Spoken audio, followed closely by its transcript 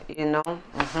you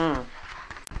know.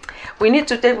 We need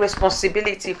to take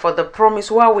responsibility for the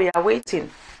promise while we are waiting.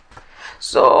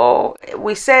 So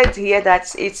we said here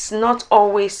that it's not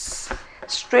always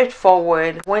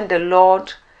straightforward when the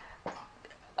Lord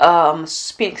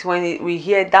speaks, when we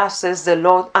hear that says the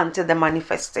Lord until the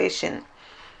manifestation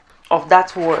of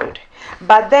that word.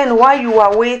 But then while you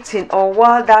are waiting, or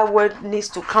while that word needs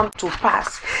to come to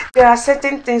pass, there are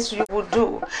certain things you will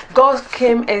do. God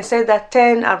came and said that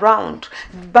turn around,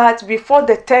 but before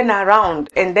they turn around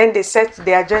and then they set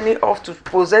their journey off to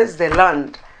possess the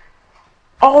land,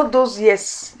 all those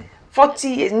years, 40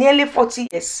 years, nearly 40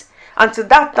 years, until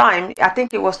that time, I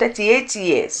think it was 38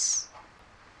 years,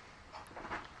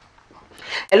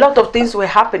 a lot of things were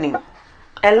happening.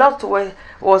 A lot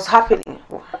was happening.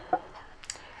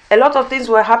 A lot of things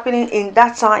were happening in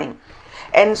that time.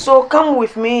 And so come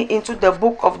with me into the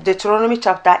book of Deuteronomy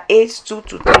chapter 8, 2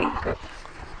 to 3.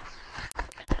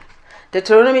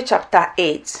 Deuteronomy chapter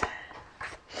 8,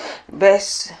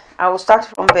 I will start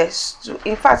from verse 2.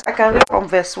 In fact, I can read from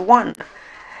verse 1.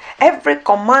 Every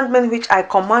commandment which I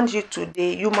command you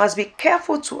today, you must be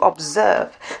careful to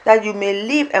observe, that you may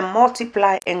live and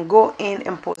multiply and go in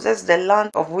and possess the land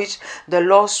of which the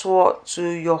Lord swore to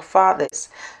your fathers.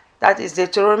 That is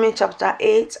Deuteronomy chapter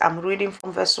 8. I'm reading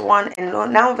from verse 1 and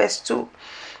now verse 2.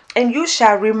 And you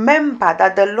shall remember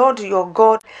that the Lord your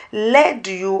God led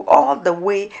you all the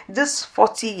way this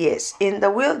 40 years in the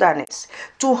wilderness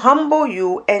to humble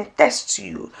you and test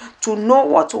you, to know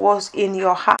what was in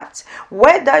your heart,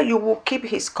 whether you will keep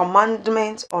his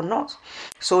commandments or not.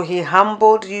 So he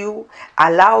humbled you,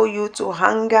 allowed you to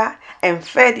hunger, and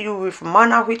fed you with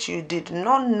manna which you did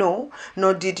not know,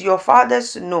 nor did your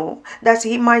fathers know, that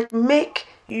he might make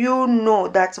you know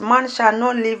that man shall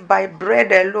not live by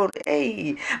bread alone,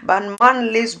 but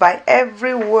man lives by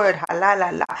every word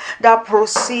that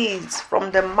proceeds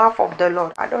from the mouth of the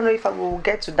Lord. I don't know if I will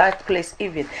get to that place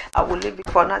even. I will leave it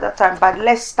for another time, but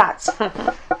let's start.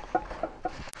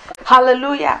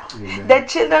 Hallelujah. Amen. The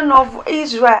children of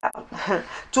Israel,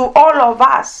 to all of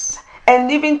us, and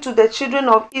even to the children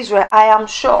of Israel, I am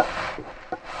sure,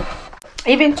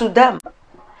 even to them,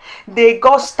 they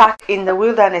got stuck in the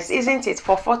wilderness, isn't it,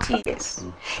 for 40 years.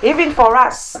 Even for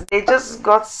us, they just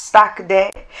got stuck there.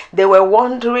 They were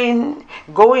wandering,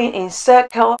 going in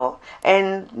circle,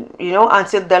 and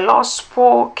until the Lord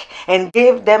spoke and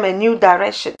gave them a new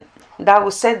direction that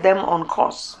will set them on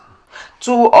course.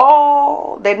 To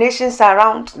all the nations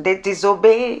around, they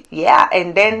disobey,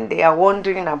 and then they are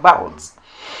wandering about.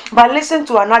 But listen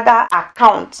to another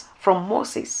account from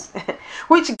Moses,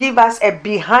 which give us a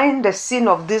behind the scene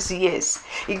of these years.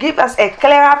 It gives us a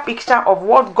clearer picture of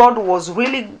what God was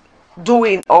really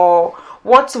doing, or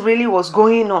what really was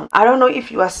going on. I don't know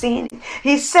if you are seeing it.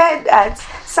 He said that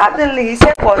suddenly, he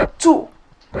said, for 2,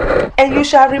 and you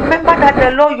shall remember that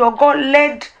the Lord your God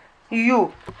led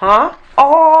you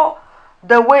all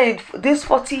the way these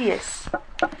 40 years.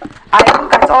 I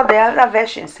look at all the other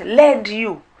versions, led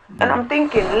you, and I'm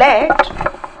thinking, led?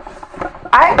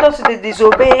 I thought they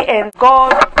disobey and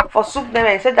God forsook them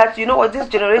and said that, this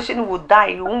generation will die,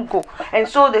 you won't go. And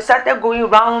so they started going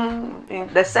around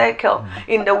in the circle,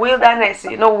 in the wilderness,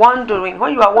 wandering.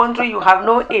 When you are wandering, you have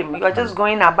no aim. You are just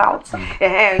going about.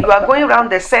 You are going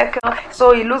around the circle,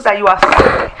 so it looks like you are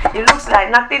stuck. It looks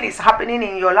like nothing is happening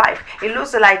in your life. It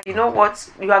looks like,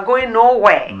 you are going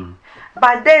nowhere.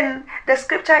 But then the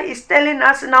scripture is telling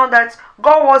us now that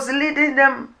God was leading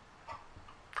them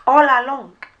all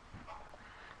along.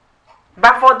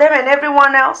 But for them and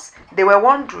everyone else, they were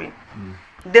wandering.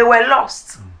 They were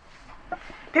lost.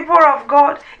 People of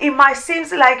God, it might seem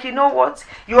like,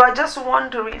 you are just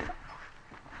wandering.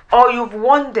 Or you've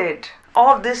wandered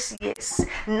all these years.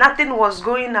 Nothing was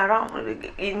going around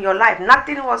in your life.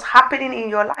 Nothing was happening in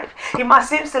your life. It might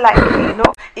seem like,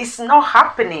 it's not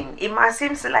happening. It might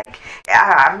seem like,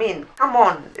 come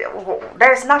on.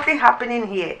 There's nothing happening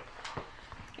here.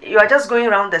 You are just going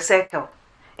around the circle.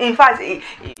 In fact,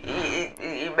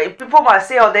 people must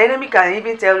say, or the enemy can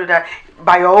even tell you that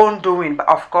by your own doing, but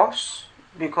of course,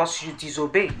 because you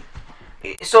disobey.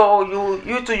 So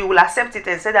you too, you will accept it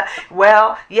and say that,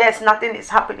 well, yes, nothing is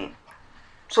happening.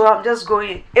 So I'm just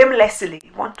going aimlessly,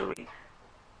 wandering.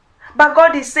 But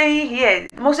God is saying here,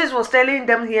 Moses was telling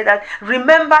them here that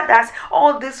remember that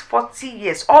all these 40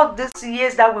 years, all these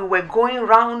years that we were going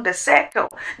around the circle,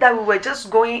 that we were just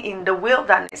going in the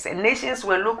wilderness, and nations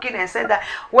were looking and said that,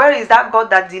 where is that God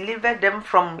that delivered them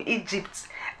from Egypt?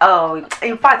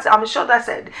 In fact, I'm sure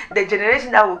that the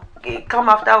generation that will come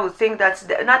after will think that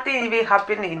nothing even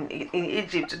happened in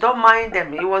Egypt. Don't mind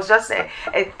them. It was just a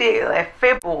tale, a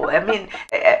fable. I mean,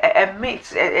 a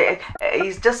myth.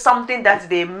 It's just something that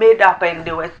they made up and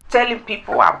they were telling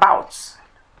people about.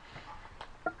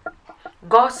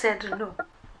 God said no.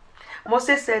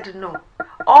 Moses said no.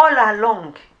 All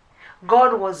along,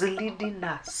 God was leading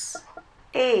us.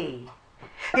 Hey.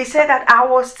 He said that I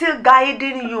was still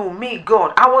guiding you, me,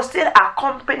 God. I was still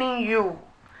accompanying you.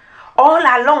 All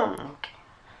along.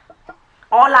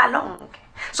 All along.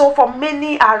 So for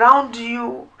many around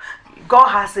you, God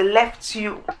has left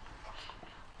you.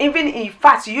 Even in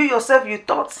fact, you yourself, you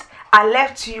thought, I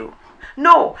left you.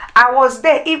 No, I was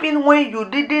there even when you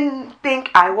didn't think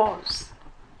I was.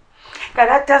 Can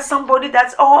I tell somebody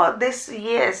that all these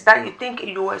years that you think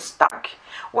you were stuck,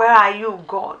 where are you,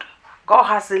 God? God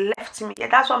has left me.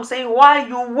 And that's what I'm saying. While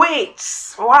you wait,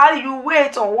 or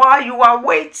while you are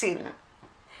waiting,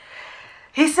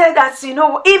 He said that,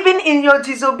 even in your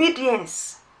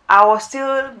disobedience, I was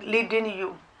still leading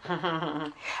you.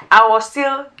 I was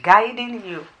still guiding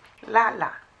you.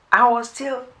 I was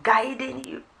still guiding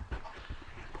you.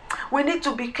 We need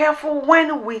to be careful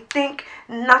when we think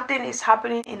nothing is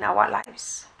happening in our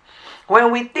lives.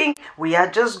 When we think we are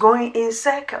just going in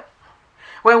circle.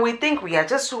 When we think we are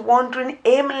just wandering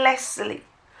aimlessly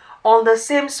on the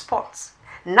same spot.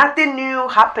 Nothing new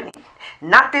happening.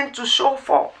 Nothing to show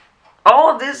for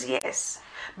all these years.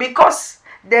 Because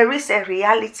there is a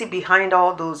reality behind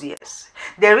all those years.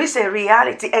 There is a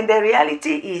reality, and the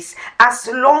reality is, as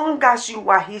long as you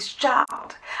are His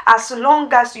child, as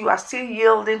long as you are still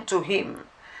yielding to Him,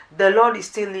 the Lord is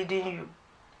still leading you.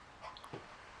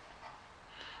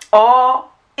 Or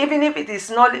even if it is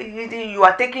not leading, you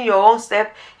are taking your own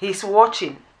step, He's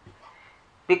watching.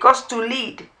 Because to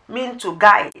lead means to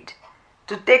guide,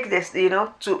 to take this,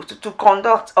 to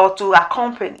conduct or to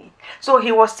accompany. So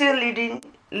He was still leading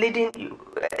you,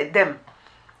 them.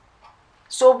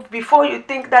 So before you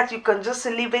think that you can just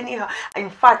live anyhow, in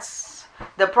fact,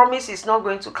 the promise is not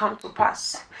going to come to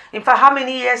pass. In fact, how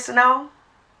many years now?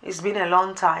 It's been a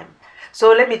long time. So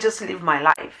let me just live my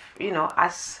life.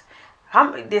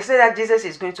 They say that Jesus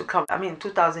is going to come.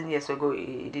 2,000 years ago,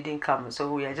 He didn't come.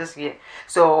 So we are just here.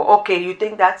 So, okay, you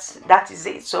think that is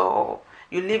it. So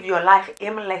you live your life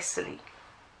aimlessly.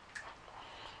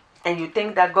 And you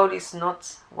think that God is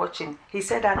not watching. He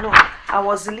said that no, I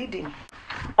was leading.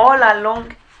 All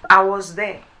along, I was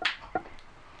there.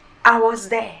 I was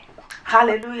there.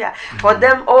 Hallelujah. For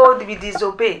them all to be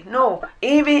disobeyed. No,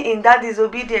 even in that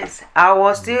disobedience, I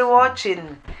was still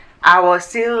watching. I was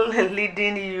still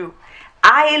leading you.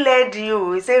 I led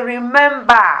you. He said,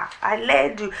 remember, I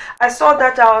led you. I saw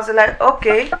that. I was like,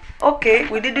 okay,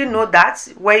 we didn't know that.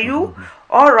 Were you?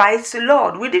 All right,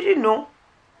 Lord, we didn't know.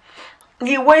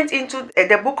 He went into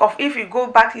the book of, if you go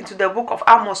back into the book of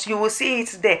Amos, you will see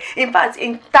it there. In fact,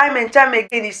 in time and time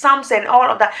again, in Psalms and all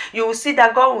of that, you will see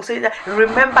that God will say that,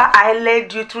 remember I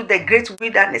led you through the great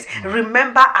wilderness.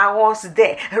 Remember I was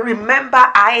there. Remember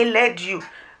I led you.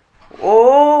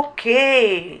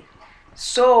 Okay.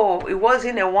 So it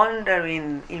wasn't a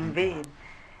wandering in vain.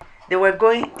 They were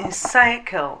going in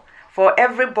cycle. For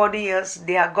everybody else,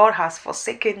 their God has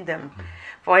forsaken them.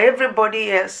 For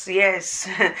everybody else, yes,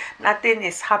 nothing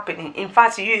is happening. In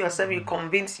fact, you yourself, you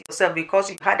convince yourself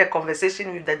because you had a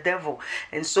conversation with the devil.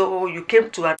 And so you came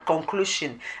to a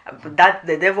conclusion that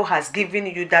the devil has given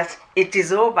you that it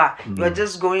is over. You are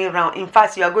just going around. In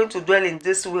fact, you are going to dwell in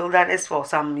this wilderness for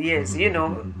some years,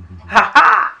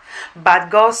 But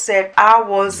God said, I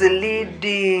was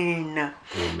leading.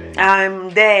 Amen. I'm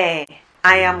there.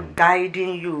 I am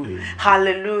guiding you. Amen.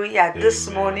 Hallelujah. Amen. This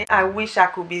morning, I wish I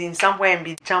could be in somewhere and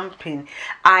be jumping.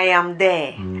 I am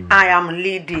there. I am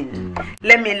leading.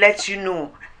 Let me let you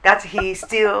know that He is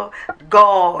still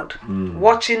God,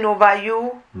 watching over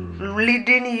you,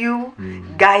 leading you,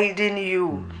 guiding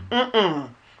you.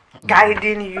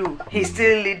 Guiding you. He's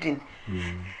still leading.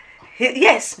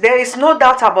 Yes, there is no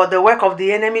doubt about the work of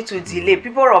the enemy to delay.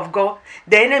 People of God,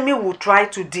 the enemy will try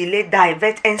to delay,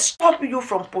 divert, and stop you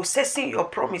from possessing your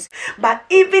promise. But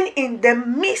even in the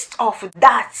midst of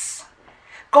that,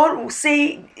 God was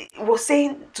saying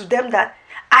to them that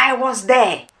I was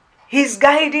there. He's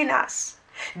guiding us.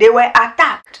 They were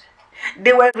attacked.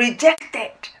 They were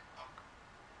rejected.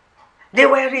 They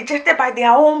were rejected by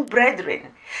their own brethren.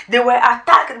 They were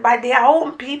attacked by their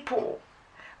own people,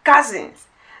 cousins.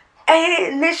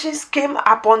 And nations came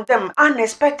upon them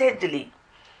unexpectedly,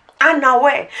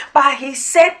 unaware. But He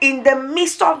said, in the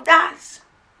midst of that,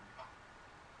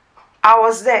 I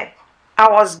was there. I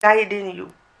was guiding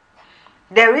you.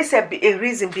 There is a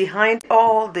reason behind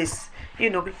all this.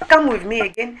 come with me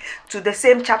again to the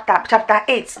same chapter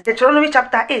 8, Deuteronomy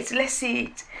chapter 8. Let's see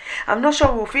it. I'm not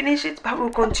sure we'll finish it, but we'll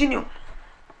continue.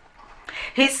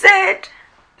 He said,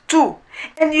 2,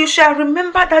 and you shall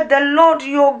remember that the Lord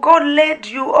your God led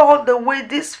you all the way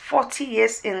these 40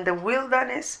 years in the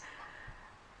wilderness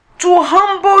to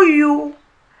humble you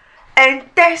and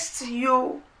test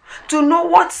you to know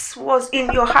what was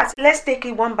in your heart. Let's take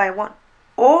it one by one.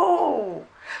 Oh,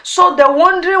 so the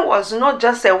wandering was not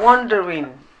just a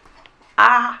wandering.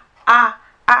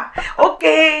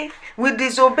 Okay, we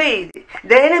disobeyed.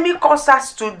 The enemy caused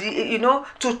us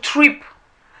to trip.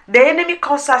 The enemy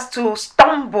caused us to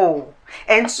stumble,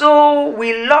 and so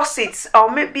we lost it, or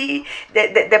maybe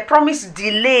the promise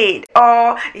delayed,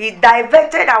 or he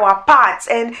diverted our paths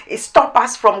and it stopped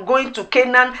us from going to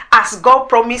Canaan as God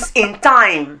promised in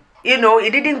time.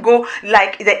 It didn't go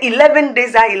like the 11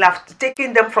 days that he'll have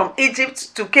taken them from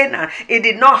Egypt to Canaan. It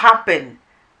did not happen.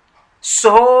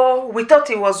 So we thought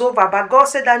it was over, but God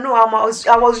said that no, I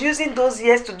was using those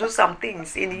years to do some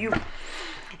things in you.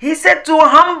 He said to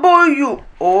humble you.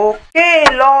 Okay,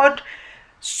 Lord.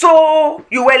 So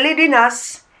you were leading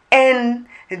us, and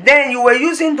then you were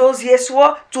using those years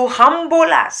to humble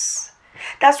us.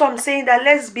 That's why I'm saying that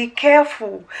let's be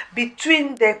careful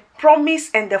between the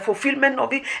promise and the fulfillment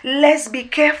of it. Let's be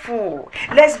careful.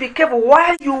 Let's be careful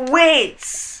while you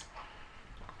wait.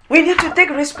 We need to take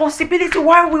responsibility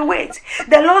while we wait.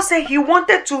 The Lord said he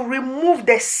wanted to remove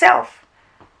the self,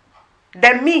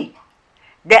 the me,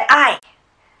 the I,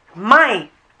 mine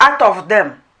out of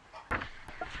them.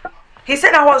 He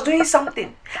said I was doing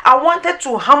something. I wanted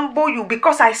to humble you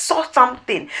because I saw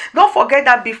something. Don't forget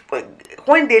that before,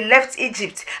 when they left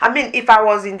Egypt, if I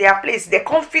was in their place, the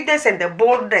confidence and the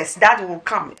boldness that will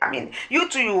come. You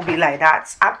too, you will be like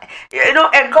that.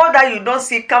 A God that you don't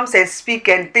see comes and speak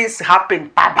and things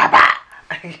happen. Ba, ba, ba.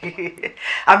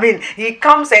 He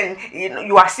comes and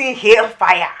you are seeing hail and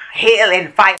fire.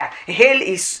 Hail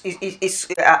is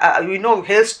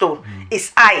hailstone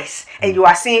is ice, and you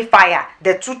are seeing fire.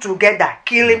 The two together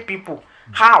killing people.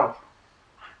 How?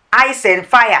 Ice and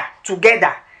fire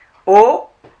together.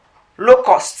 Oh,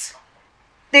 locusts.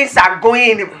 Things are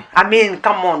going.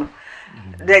 Come on.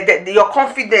 Your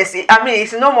confidence,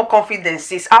 it's no more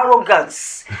confidence, it's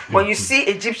arrogance. When you see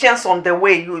Egyptians on the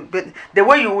way, the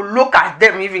way you will look at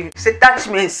them, even say, touch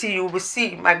me and see, you will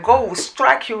see, my God will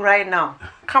strike you right now.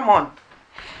 Come on.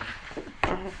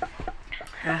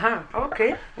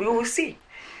 Okay, we will see.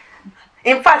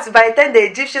 In fact, by the time the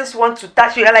Egyptians want to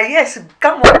touch you, you're like, yes,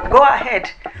 come on, go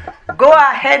ahead. Go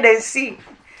ahead and see.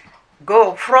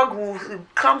 Go, frog will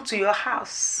come to your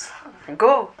house.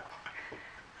 Go.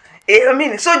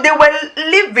 So they were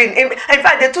living. In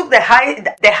fact, they took the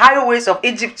highways of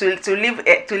Egypt to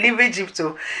leave Egypt.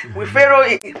 With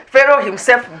Pharaoh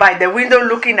himself by the window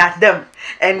looking at them,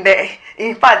 and the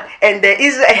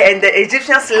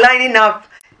Egyptians lining up,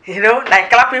 like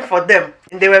clapping for them.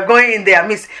 And they were going in their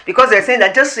midst because they were saying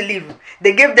that just leave.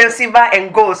 They gave them silver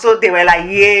and gold, so they were like,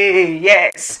 yay,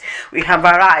 yes, we have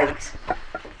arrived.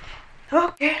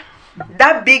 Okay,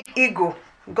 that big ego.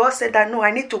 God said that no,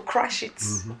 I need to crush it.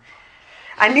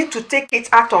 I need to take it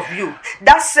out of you.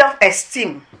 That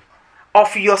self-esteem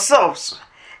of yourselves.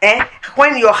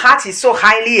 When your heart is so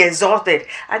highly exalted,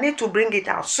 I need to bring it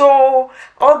out. So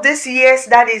all these years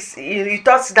that is, you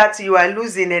thought that you are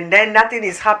losing and then nothing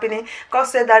is happening. God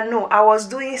said that no, I was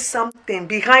doing something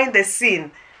behind the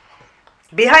scene.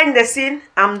 Behind the scene,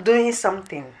 I'm doing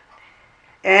something.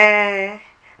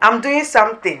 I'm doing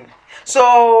something.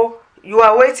 So you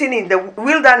are waiting in the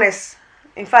wilderness.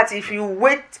 In fact, if you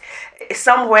wait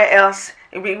somewhere else,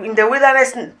 in the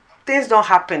wilderness, things don't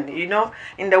happen.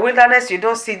 In the wilderness, you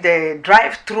don't see the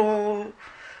drive-through,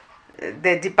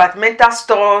 the departmental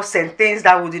stores and things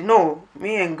that would know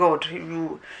me and God.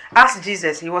 You ask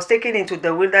Jesus. He was taken into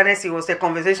the wilderness. It was a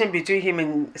conversation between him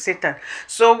and Satan.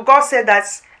 So God said that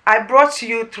I brought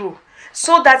you through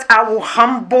so that I will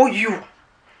humble you.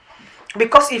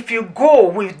 Because if you go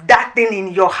with that thing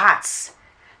in your hearts,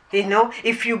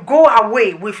 if you go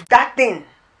away with that thing,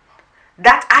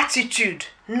 that attitude,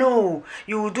 no,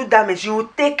 you will do damage. You will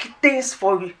take things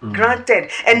for granted.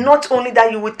 And not only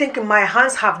that, you will think, my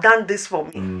hands have done this for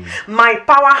me. My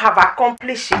power have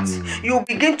accomplished it. You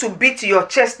begin to beat your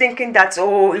chest thinking that,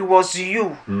 oh, it was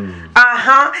you.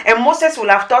 And Moses will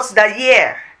have thought that,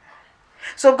 yeah.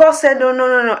 So God said,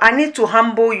 no, I need to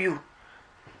humble you.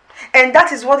 And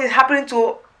that is what is happening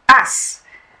to us.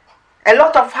 A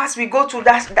lot of us, we go through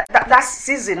that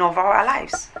season of our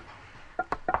lives.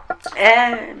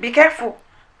 And be careful.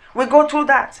 We go through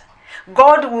that.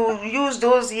 God will use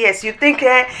those years. You think,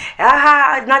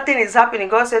 nothing is happening.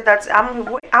 God said that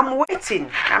I'm waiting.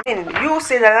 I mean, you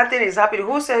say that nothing is happening.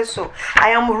 Who says so? I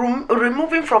am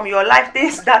removing from your life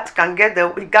things that can get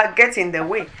in the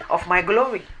way of my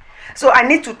glory. So I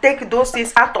need to take those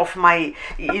things out of my,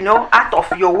 out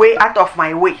of your way, out of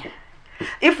my way.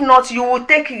 If not, you will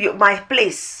take my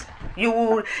place.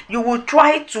 You will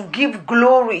try to give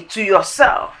glory to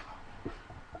yourself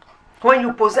when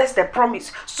you possess the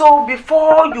promise. So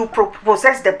before you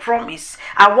possess the promise,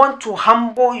 I want to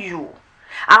humble you.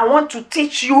 I want to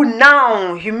teach you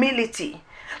now humility.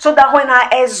 So that when I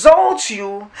exalt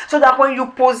you, so that when you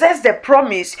possess the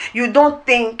promise, you don't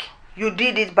think you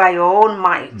did it by your own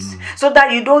might. So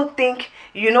that you don't think,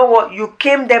 you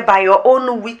came there by your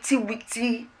own witty,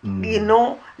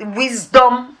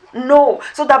 wisdom. No.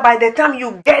 So that by the time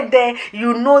you get there,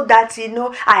 you know that,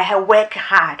 I have worked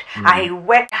hard. I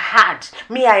work hard.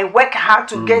 I work hard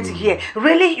to get here.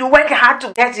 Really? You work hard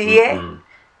to get here?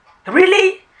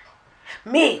 Really?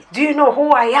 Me? Do you know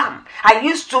who I am? I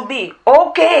used to be.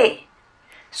 Okay.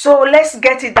 So let's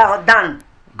get it done.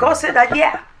 God said that,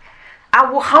 yeah. I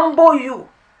will humble you.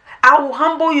 I will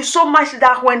humble you so much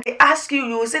that when they ask you,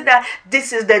 you will say that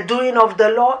this is the doing of the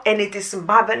Lord and it is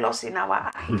marvelous in our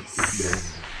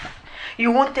eyes.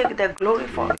 You won't take the glory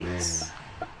for it.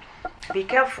 Be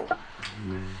careful.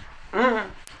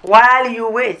 While you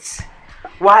wait,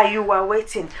 while you are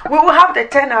waiting, we will have the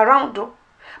turnaround though.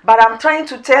 But I'm trying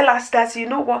to tell us that,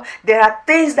 there are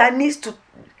things that needs to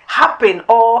happen,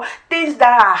 or things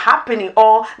that are happening,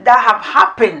 or that have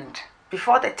happened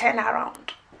before the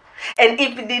turnaround. And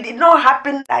if it did not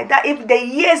happen like that, if the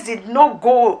years did not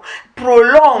go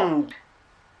prolonged,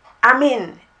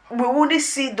 we wouldn't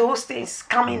see those things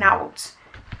coming out.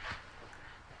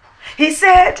 He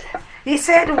said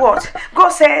what? God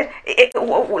said,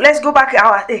 let's go back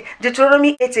to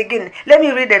Deuteronomy 8 again. Let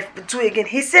me read the 2 again.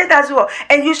 He said as well,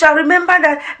 and you shall remember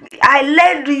that I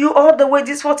led you all the way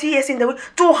these 40 years in the way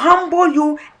to humble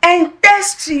you and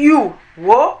test you.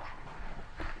 What?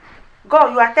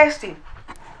 God, you are testing.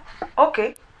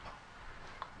 Okay.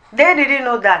 They didn't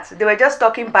know that. They were just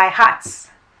talking by hearts.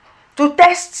 To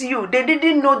test you. They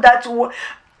didn't know that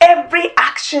every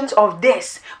actions of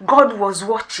this, God was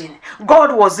watching.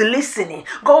 God was listening.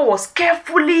 God was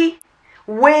carefully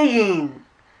weighing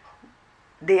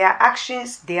their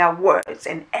actions, their words,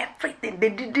 and everything. They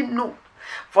didn't know.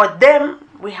 For them,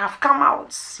 we have come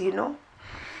out,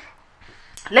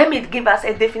 Let me give us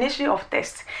a definition of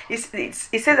test. It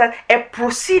says that a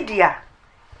procedure,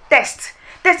 test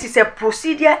is a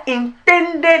procedure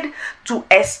intended to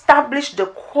establish the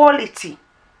quality.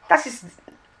 That is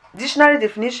dictionary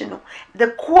definition.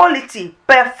 The quality,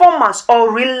 performance,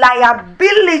 or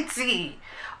reliability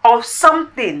of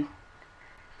something.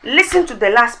 Listen to the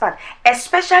last part.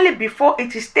 Especially before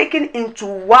it is taken into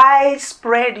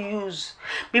widespread use.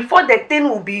 Before the thing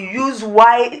will be used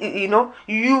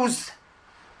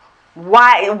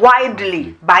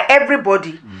widely by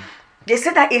everybody. They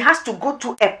say that it has to go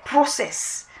to a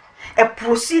process, a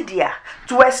procedure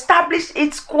to establish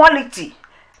its quality,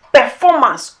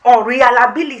 performance, or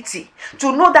reliability.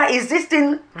 To know that is this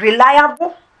thing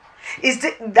reliable?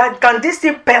 Can this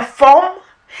thing perform?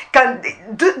 Can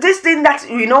this thing that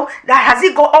that has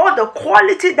it got all the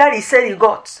quality that he said he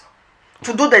got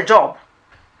to do the job?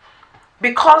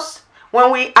 Because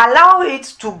when we allow it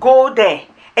to go there,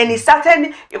 and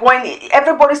when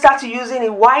everybody started using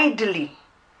it widely,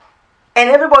 and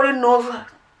everybody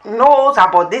knows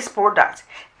about this product,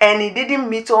 and it didn't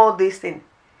meet all these things,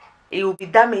 it will be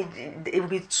damaged. It will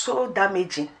be so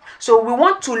damaging. So we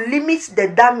want to limit the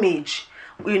damage,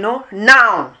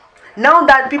 now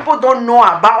that people don't know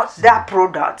about that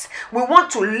product, we want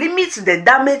to limit the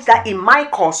damage that it might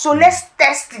cause. So let's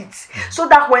test it, so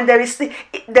that when there is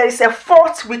a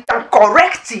fault, we can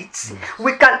correct it.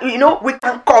 We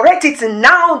can correct it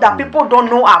now that people don't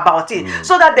know about it,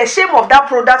 so that the shame of that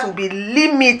product will be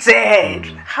limited.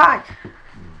 Hi.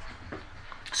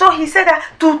 So he said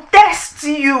that to test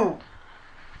you.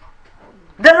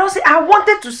 The Lord said, I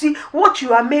wanted to see what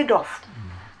you are made of.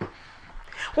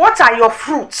 What are your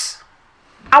fruits?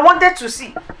 I wanted to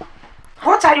see.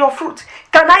 What are your fruits?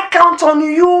 Can I count on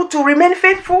you to remain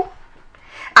faithful?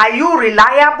 Are you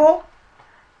reliable?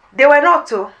 They were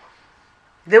not.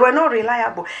 They were not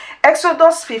reliable.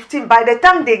 Exodus 15, by the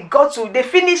time they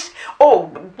finished,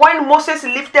 when Moses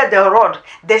lifted the rod,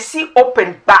 the sea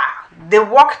opened, they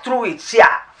walked through it,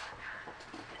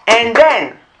 and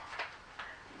then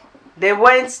they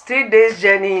went 3 days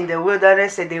journey in the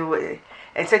wilderness,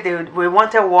 and said they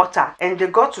wanted water, and they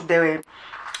got to the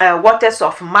waters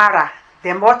of Mara.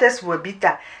 The waters were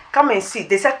bitter. Come and see.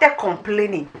 They started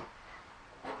complaining.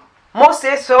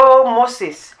 Moses, oh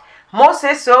Moses.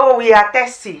 Moses, oh we are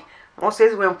thirsty.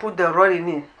 Moses went put the rod in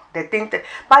it. The thing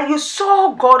but you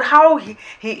saw God how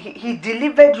he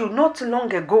delivered you not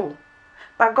long ago.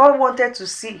 But God wanted to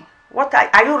see. What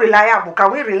are you reliable?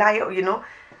 Can we rely, Are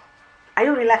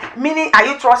you reliable? Meaning, are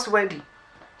you trustworthy?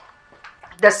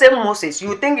 The same Moses,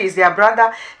 you think is their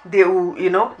brother, they will,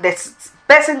 the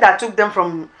person that took them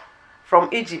from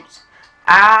Egypt.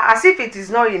 As if it is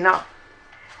not enough.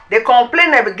 They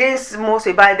complained against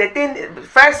Moses. By the thing,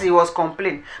 first he was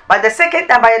complaining. But the second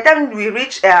time, by the time we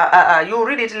reach, you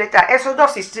read it later,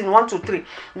 Exodus 16, 1-3.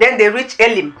 Then they reach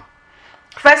Elim.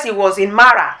 First he was in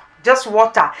Mara, just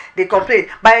water. They complained.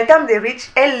 By the time they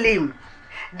reached Elim,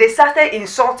 they started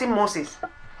insulting Moses.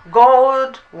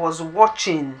 God was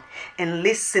watching and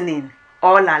listening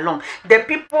all along. The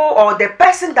people or the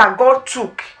person that God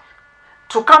took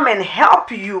to come and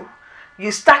help you,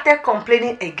 you started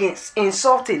complaining against,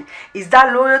 insulting. Is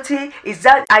that loyalty?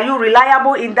 Are you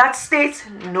reliable in that state?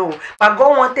 No. But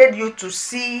God wanted you to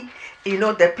see,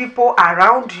 the people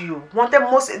around you. Wanted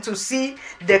Moses to see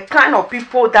the kind of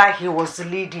people that he was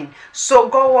leading. So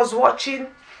God was watching,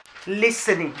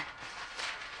 listening.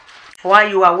 While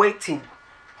you are waiting.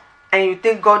 And you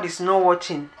think God is not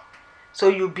watching. So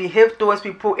you behave towards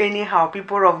people anyhow.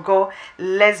 People of God,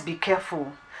 let's be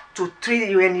careful to treat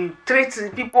you. When you treat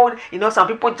people, some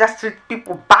people just treat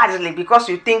people badly because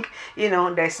you think,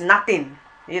 there's nothing.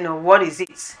 What is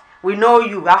it? We know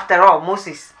you after all,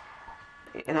 Moses.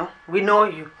 We know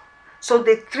you. So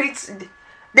they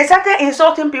started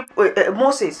insulting people.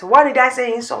 Moses. Why did I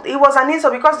say insult? It was an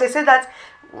insult because they said that.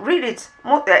 Read it.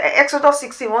 Exodus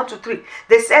 16, 1-3.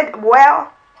 They said,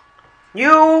 well,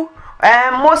 you,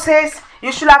 Moses,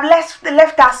 you should have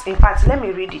left us. In fact, let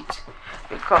me read it.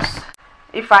 Because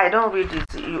if I don't read it,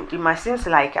 it might seem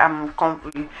like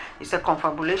it's a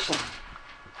confabulation.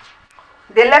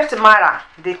 They left Mara,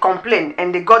 they complained,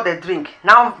 and they got the drink.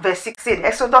 Now, verse 16,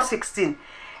 Exodus 16,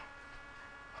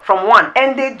 from 1.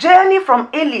 And they journeyed from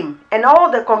Elim, and all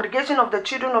the congregation of the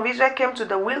children of Israel came to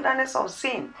the wilderness of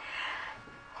Sin,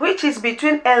 which is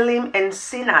between Elim and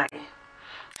Sinai,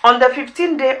 on the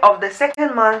 15th day of the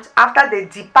second month after they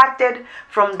departed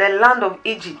from the land of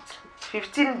Egypt.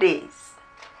 15 days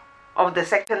of the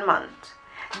second month.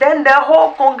 Then the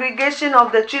whole congregation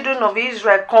of the children of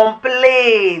Israel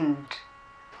complained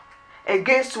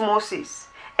against Moses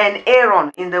and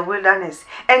Aaron in the wilderness.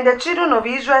 And the children of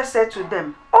Israel said to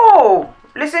them, oh,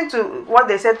 listen to what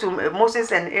they said to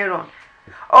Moses and Aaron.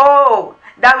 Oh,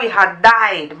 that we had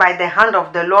died by the hand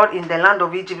of the Lord in the land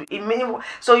of Egypt.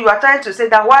 So you are trying to say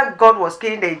that while God was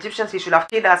killing the Egyptians, he should have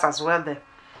killed us as well there.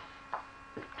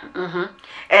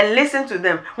 And listen to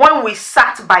them. When we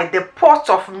sat by the pot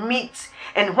of meat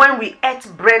and when we ate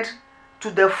bread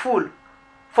to the full,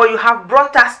 for you have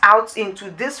brought us out into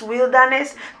this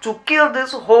wilderness to kill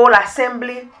this whole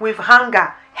assembly with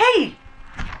hunger. Hey,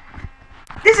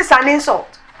 this is an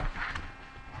insult.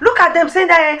 Look at them saying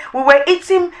that we were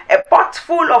eating a pot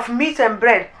full of meat and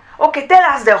bread. Okay, tell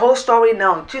us the whole story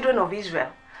now, children of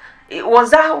Israel. Was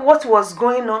that what was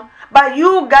going on? But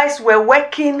you guys were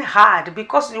working hard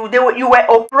because you were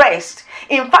oppressed.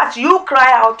 In fact, you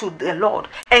cry out to the Lord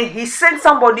and he sent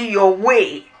somebody your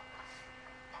way.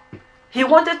 He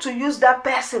wanted to use that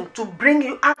person to bring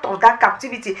you out of that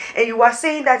captivity. And you were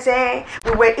saying that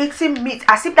we were eating meat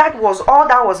as if that was all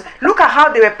that was. Look at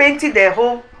how they were painting the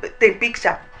whole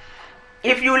picture.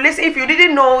 If you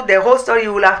didn't know the whole story,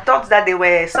 you would have thought that they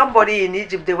were somebody in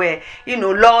Egypt. They were,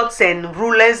 lords and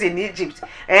rulers in Egypt.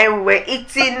 And we were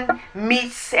eating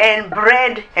meat and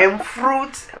bread and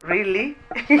fruit. Really?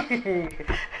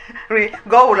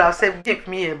 God would have said, give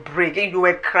me a break. And you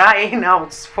were crying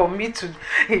out for me to,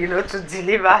 to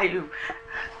deliver you.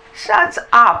 Shut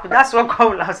up. That's what God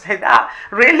would have said.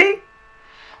 Really?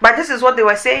 But this is what they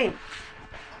were saying.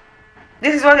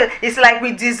 This is what it's like.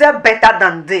 We deserve better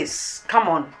than this. Come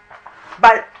on.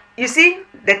 But you see,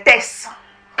 the tests.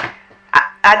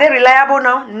 Are they reliable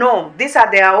now? No. These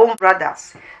are their own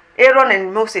brothers. Aaron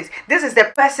and Moses. This is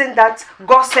the person that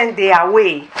God sent their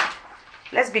way.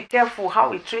 Let's be careful how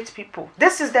we treat people.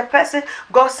 This is the person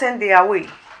God sent their way.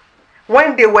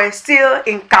 When they were still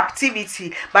in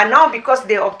captivity. But now because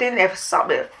they obtained a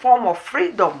form of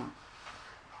freedom.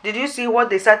 Did you see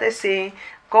what they started saying?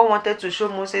 God wanted to show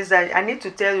Moses that I need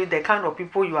to tell you the kind of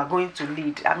people you are going to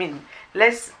lead. I mean,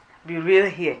 let's be real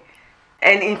here.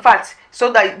 And in fact,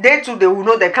 so that they too, they will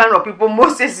know the kind of people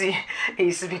Moses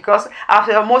is, because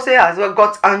after Moses as well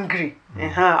got angry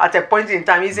at a point in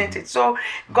time, isn't it? So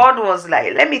God was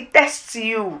like, let me test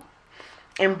you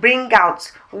and bring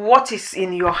out what is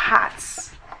in your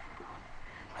hearts.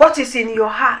 What is in your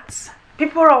hearts?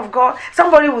 People of God,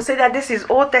 somebody will say that this is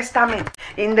Old Testament.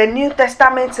 In the New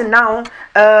Testament now,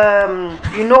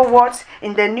 you know what?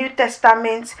 In the New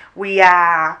Testament, we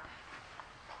are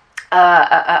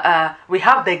we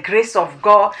have the grace of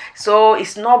God, so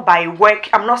it's not by work.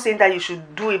 I'm not saying that you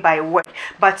should do it by work,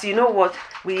 but you know what,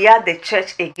 we are the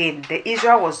church again. The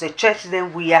Israel was the church,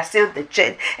 then we are still the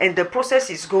church, and the process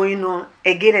is going on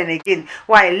again and again.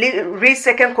 Why? Read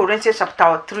 2 Corinthians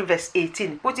chapter 3 verse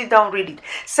 18. Put it down, read it.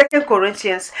 2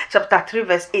 Corinthians chapter 3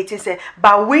 verse 18 says,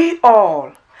 but we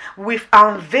all with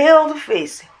unveiled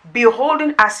face,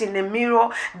 beholding as in a mirror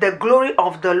the glory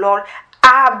of the Lord,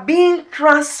 are being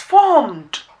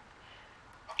transformed.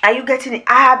 Are you getting it?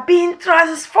 Are being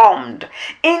transformed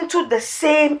into the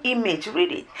same image.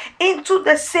 Read it. Into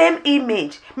the same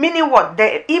image. Meaning what?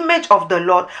 The image of the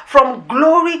Lord, from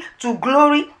glory to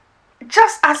glory,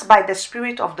 just as by the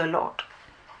Spirit of the Lord.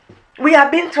 We are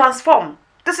being transformed.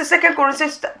 This is 2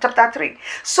 Corinthians chapter 3.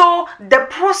 So the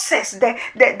process,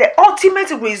 the ultimate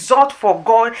result for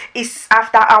God is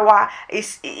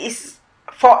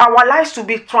for our lives to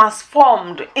be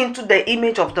transformed into the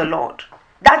image of the Lord.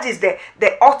 That is the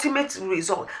ultimate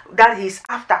result that He's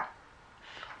after.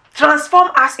 Transform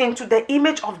us into the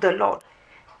image of the Lord.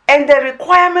 And the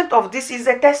requirement of this is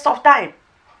the test of time.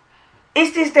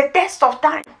 It is the test of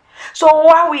time. So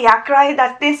while we are crying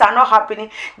that things are not happening,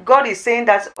 God is saying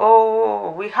that, oh,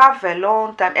 we have a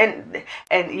long time.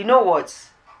 And you know what?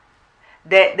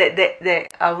 I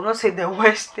will not say the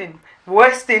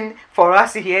worst thing for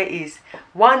us here is,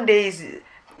 one day is,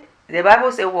 the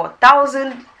Bible says what?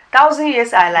 Thousand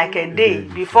years are like a day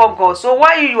before God. So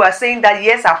while you are saying that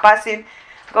years are passing,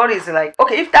 God is like,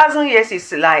 okay, if 1,000 years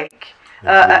is like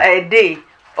a day,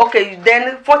 okay,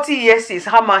 then 40 years is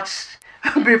how much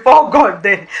before God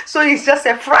then? So it's just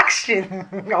a fraction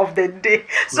of the day.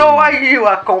 So while you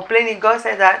are complaining, God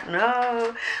said that,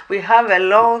 no, we have a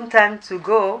long time to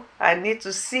go. I need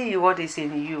to see what is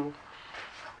in you.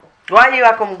 While you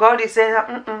are come, God is saying,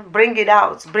 bring it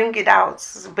out, bring it out,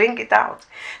 bring it out.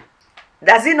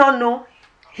 Does He not know?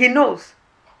 He knows.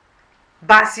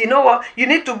 But you know what? You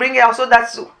need to bring it out so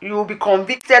that you will be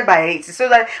convicted by it. So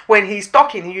that when He's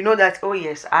talking, you know that, oh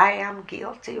yes, I am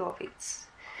guilty of it.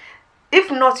 If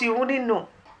not, you wouldn't know.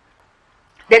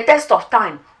 The test of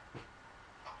time.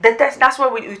 The test, that's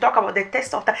what we talk about, the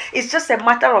test of time. It's just a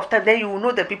matter of time, then you will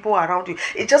know the people around you.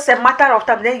 It's just a matter of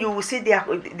time, then you will see their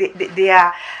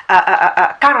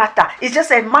character. It's just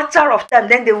a matter of time,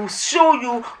 then they will show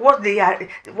you what they are,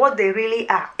 what they really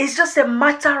are. It's just a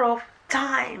matter of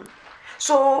time.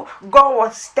 So God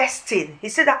was testing. He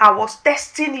said that I was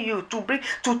testing you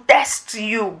to test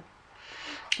you.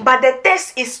 But the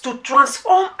test is to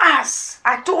transform us.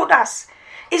 I told us,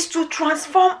 it's to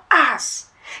transform us.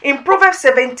 In Proverbs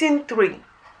 17:3,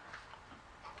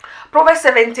 Proverbs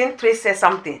 17:3 says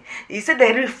something. He said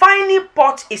the refining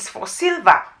pot is for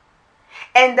silver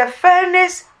and the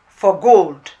furnace for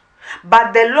gold,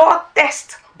 but the Lord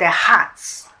tests the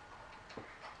hearts.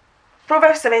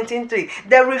 Proverbs 17:3.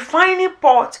 The refining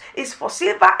pot is for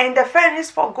silver and the furnace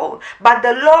for gold, but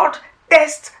the Lord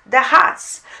tests the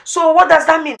hearts. So what does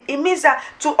that mean? It means that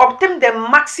to obtain the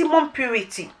maximum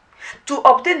purity, to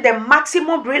obtain the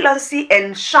maximum brilliancy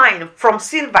and shine from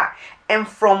silver and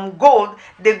from gold,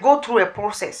 they go through a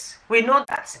process. We know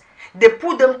that. They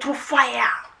put them through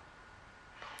fire.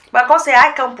 But God said,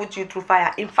 I can't put you through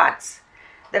fire. In fact,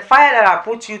 the fire that I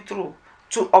put you through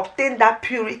to obtain that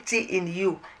purity in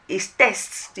you is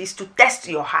to test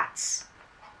your hearts.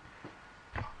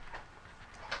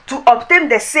 To obtain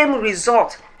the same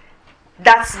result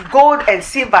that gold and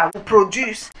silver will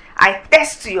produce, I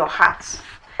test your hearts.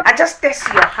 I just test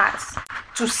your hearts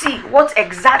to see what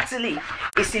exactly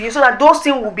is in you, so that those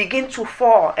things will begin to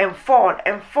fall and fall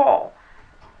and fall.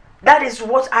 That is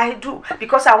what I do,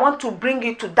 because I want to bring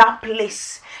you to that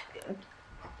place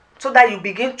so that you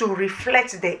begin to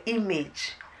reflect the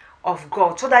image of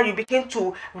God, so that you begin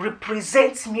to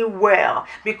represent me well.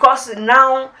 Because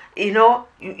now,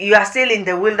 you are still in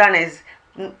the wilderness.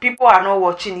 People are not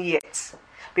watching yet.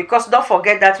 Because don't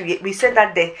forget that we said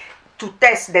that the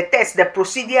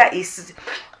procedure is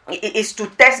to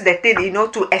test the thing,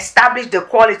 to establish the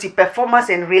quality, performance,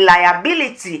 and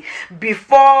reliability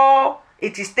before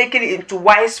it is taken into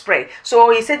widespread. So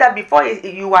he said that before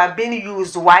you are being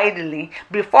used widely,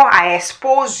 before I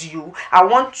expose you, I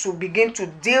want to begin to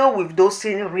deal with those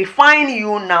things, refine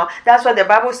you now. That's why the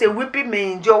Bible says weeping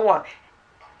may endure what?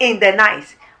 In the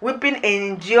night. Weeping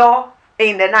endure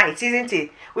in the night, isn't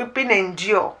it? Weeping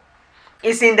endure.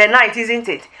 It's in the night, isn't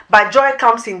it? But joy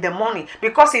comes in the morning.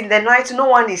 Because in the night, no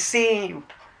one is seeing you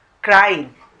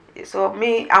crying. So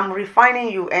me, I'm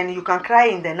refining you, and you can cry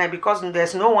in the night because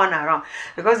there's no one around.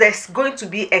 Because there's going to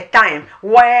be a time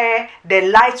where the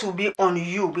light will be on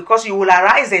you, because you will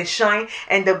arise and shine,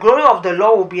 and the glory of the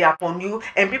Lord will be upon you,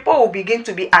 and people will begin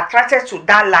to be attracted to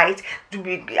that light, to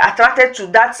be attracted to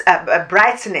that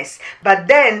brightness. But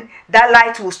then that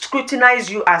light will scrutinize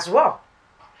you as well.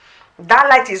 That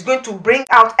light is going to bring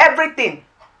out everything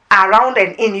around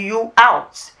and in you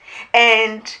out.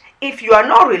 And if you are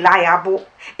not reliable,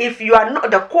 if you are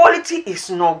not, the quality is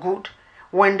not good,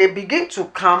 when they begin to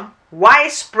come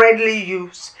widespreadly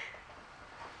used,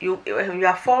 you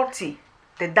are faulty.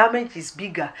 The damage is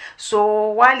bigger.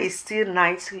 So while it's still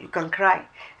night, you can cry.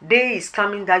 Day is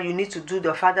coming that you need to do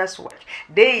the Father's work.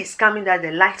 Day is coming that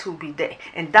the light will be there,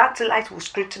 and that light will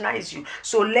scrutinize you.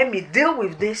 So let me deal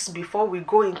with this before we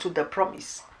go into the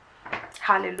promise.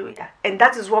 Hallelujah. And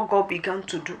that is what God began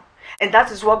to do. And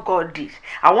that is what God did.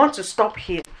 I want to stop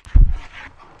here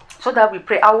so that we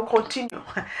pray. I will continue.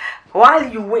 While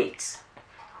you wait,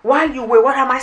 what am I